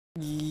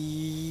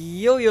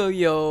Yo yo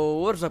yo,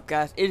 what's up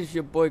guys, it is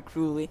your boy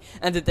Cruelly,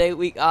 and today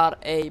we got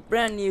a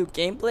brand new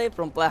gameplay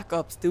from Black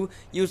Ops 2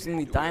 using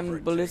the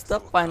Diamond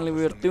Ballista. Finally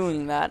we're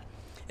doing that.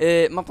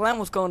 My plan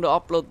was going to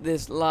upload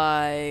this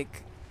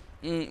like,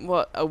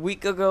 a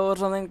week ago or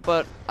something,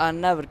 but I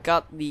never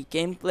got the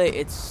gameplay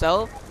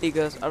itself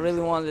because I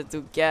really wanted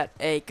to get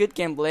a good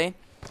gameplay.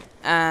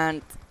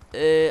 And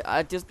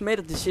I just made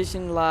a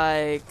decision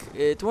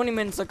like 20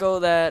 minutes ago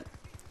that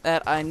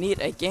I need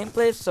a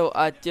gameplay, so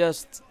I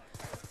just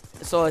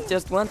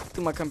went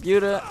to my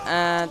computer,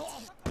 and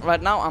right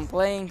now I'm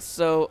playing,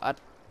 so I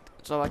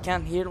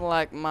can't hear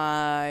like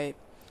my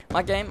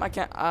game.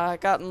 I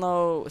got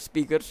no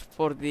speakers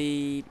for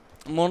the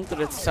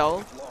monitor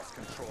itself,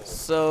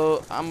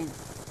 so I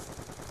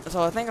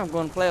think I'm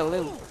gonna play a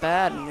little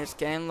bad in this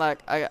game. Like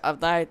I've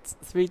died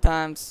 3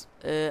 times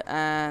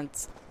and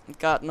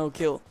got no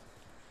kill.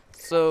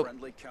 So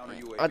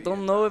I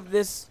don't know if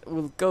this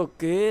will go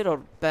good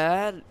or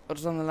bad or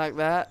something like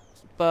that,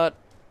 but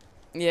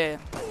yeah,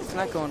 it's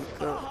not going to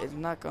go. It's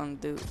not going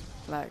to do,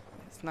 like,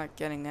 it's not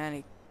getting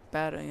any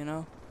better, you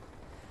know.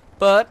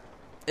 But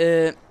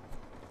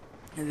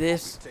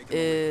this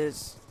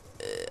is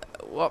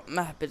what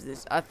map is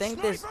this? I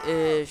think this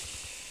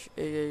is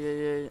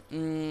I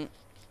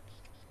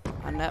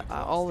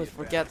always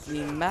forget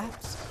the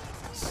maps,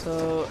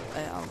 so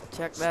I'll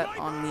check that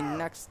on the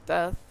next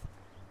death.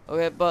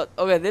 Okay,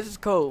 this is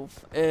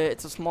Cove.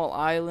 It's a small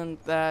island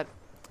that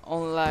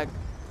only like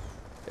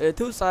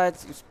 2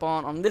 sides you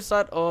spawn on this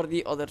side or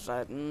the other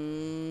side,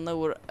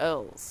 nowhere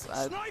else.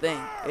 I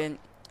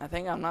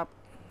think I'm not.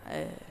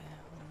 Oh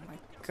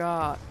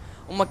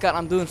my god,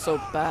 I'm doing so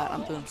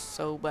bad.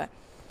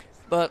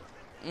 But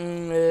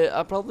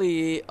I'll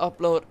probably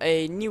upload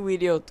a new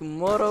video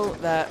tomorrow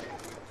that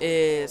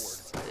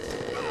is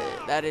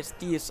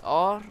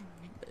DSR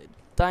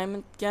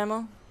diamond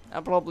camo.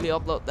 I'll probably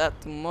upload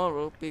that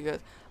tomorrow because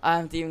I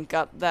haven't even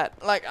got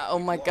that. Like, oh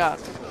my god,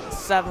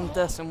 7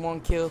 deaths and 1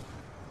 kill.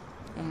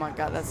 Oh my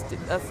god, that's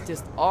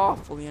just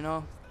awful, you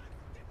know.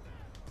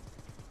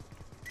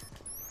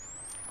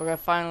 Okay,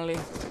 finally,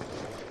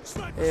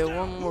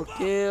 1 more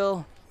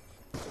kill.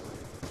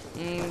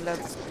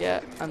 Let's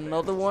get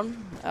another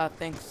one. I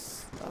think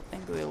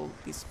they will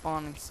be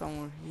spawning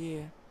somewhere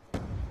here.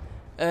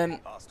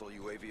 Hostile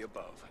UAV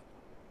above.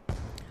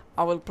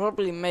 I will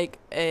probably make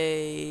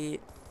a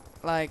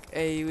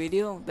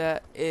video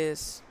that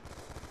is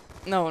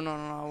no,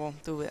 I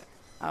won't do it.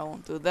 I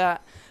won't do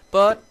that.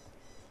 But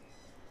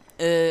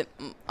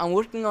I'm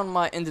working on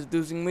my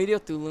introducing video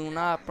to Luna.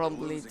 I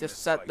probably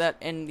just said that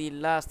in the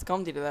last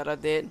commentary that I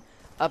did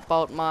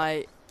about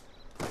my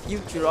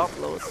future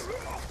uploads.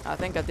 I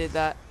think I did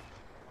that.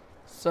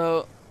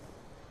 So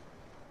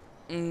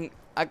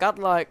I got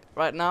like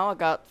right now I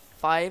got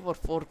 5 or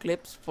 4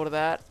 clips for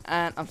that,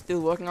 and I'm still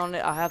working on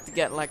it. I have to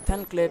get like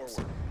 10 clips,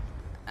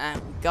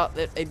 and we got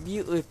it a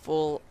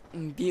beautiful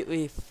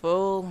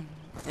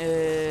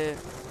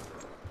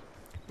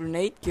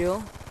grenade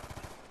kill.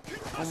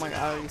 Oh my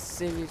god, are you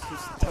serious?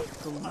 He's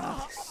tactical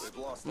maps.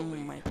 Oh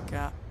my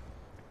god.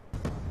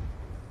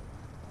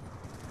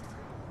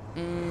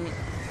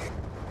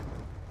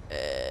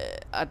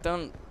 I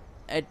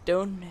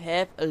don't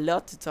have a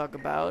lot to talk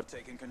about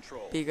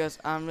because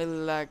I'm really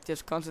like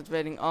just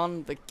concentrating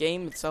on the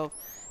game itself,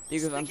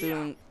 because I'm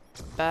doing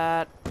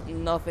bad,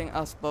 nothing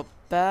else but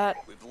bad.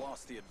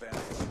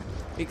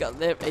 We got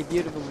there a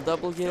beautiful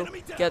double kill.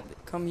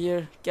 Come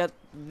here, get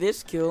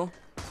this kill.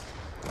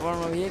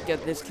 One over here,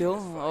 get this kill.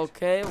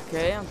 Okay,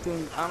 I'm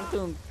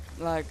doing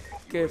like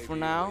good for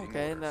now.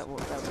 Okay, that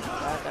was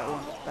bad. That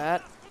one was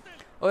bad.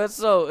 Okay,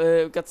 so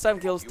we got 7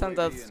 kills, 10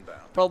 deaths.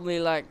 Probably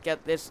like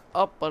get this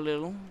up a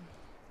little.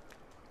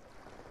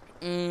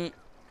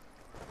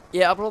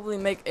 Yeah, I'll probably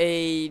make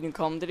a new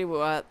commentary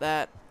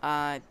that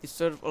I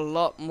deserve a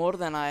lot more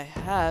than I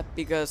have,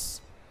 because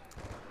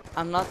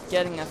I'm not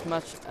getting as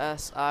much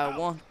as I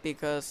want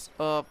because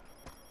of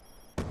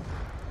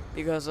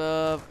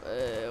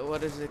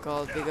what is it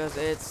called? Because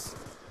it's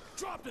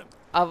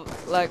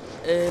I've like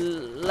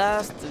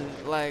last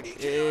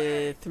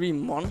 3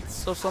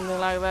 months or something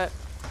like that.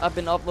 I've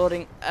been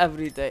uploading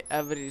every day,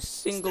 every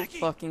single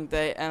fucking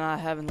day, and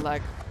I've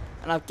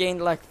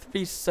gained like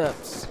 3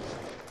 subs.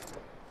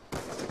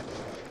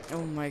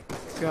 Oh my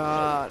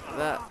god,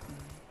 that.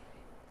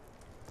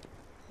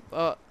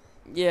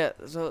 Yeah,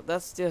 so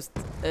that's just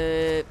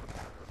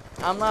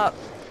I'm not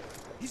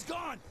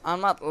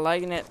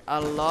liking it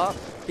a lot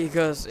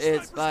because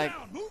it's like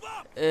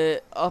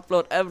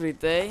upload every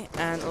day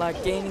and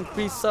like gaining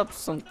 3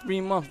 subs on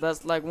 3 months.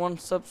 That's like 1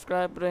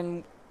 subscriber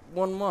in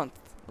 1 month.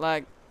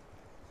 Like,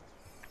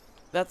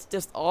 that's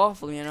just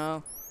awful, you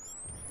know.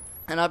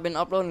 And I've been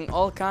uploading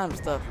all kinds of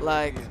stuff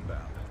like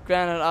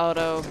Grand Theft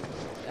Auto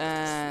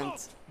and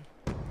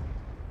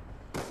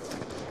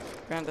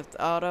a Grand Theft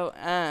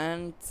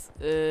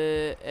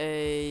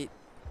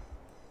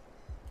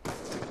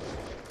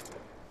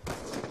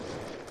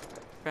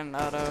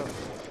Auto.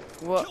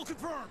 What?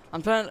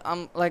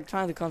 I'm like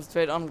trying to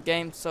concentrate on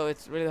games, so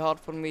it's really hard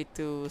for me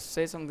to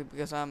say something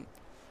because I'm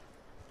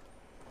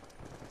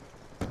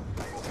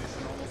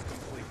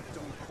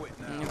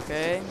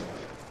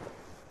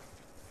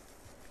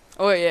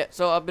Oh yeah,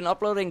 so I've been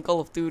uploading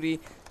Call of Duty,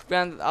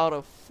 Grand out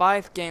of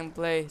 5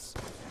 gameplays,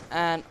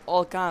 and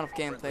all kind of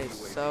gameplays.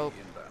 So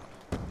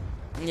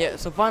yeah,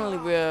 so finally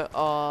we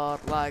are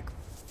like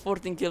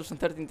 14 kills and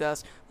 13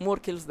 deaths, more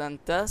kills than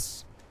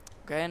deaths.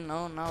 Okay,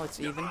 no, now it's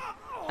even.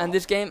 And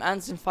this game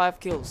ends in 5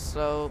 kills,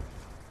 so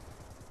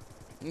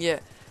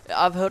yeah.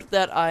 I've heard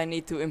that I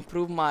need to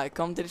improve my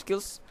commentary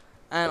skills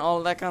and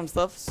all that kind of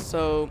stuff,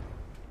 so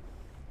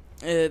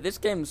this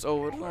game is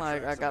over.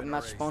 Like, I got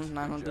match point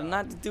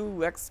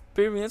 992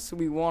 experience.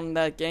 We won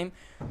that game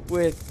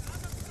with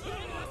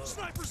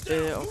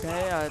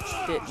okay, I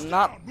did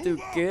not do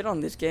good on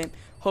this game.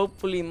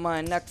 Hopefully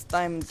my next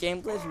time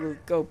gameplays will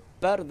go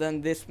better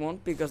than this one,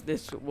 because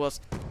this was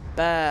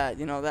bad,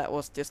 you know, that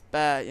was just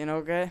bad, you know.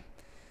 Okay,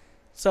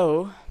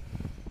 so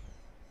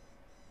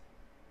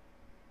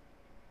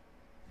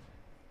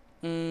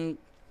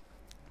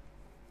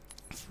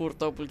 4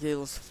 double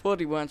kills,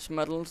 41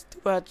 medals, 2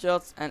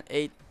 headshots, and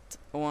 8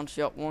 one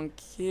shot, 1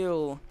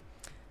 kill.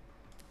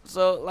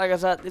 So like I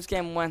said, this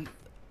game went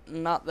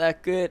not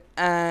that good,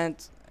 and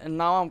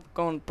now I'm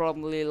going to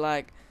probably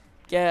like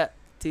get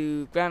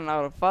to Grand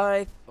out of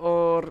 5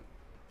 or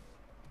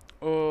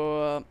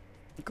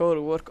go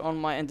to work on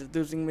my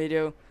introducing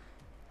video.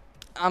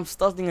 I'm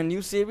starting a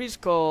new series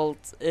called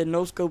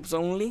No Scopes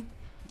Only.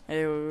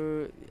 I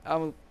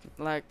will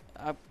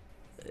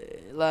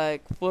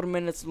like 4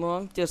 minutes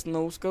long, just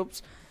no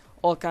scopes,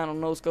 all kind of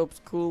no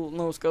scopes, cool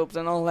no scopes,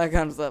 and all that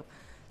kind of stuff.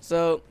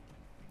 So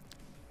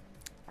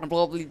I'll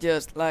probably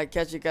just like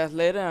catch you guys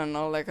later and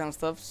all that kind of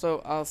stuff.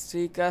 So I'll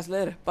see you guys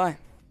later. Bye.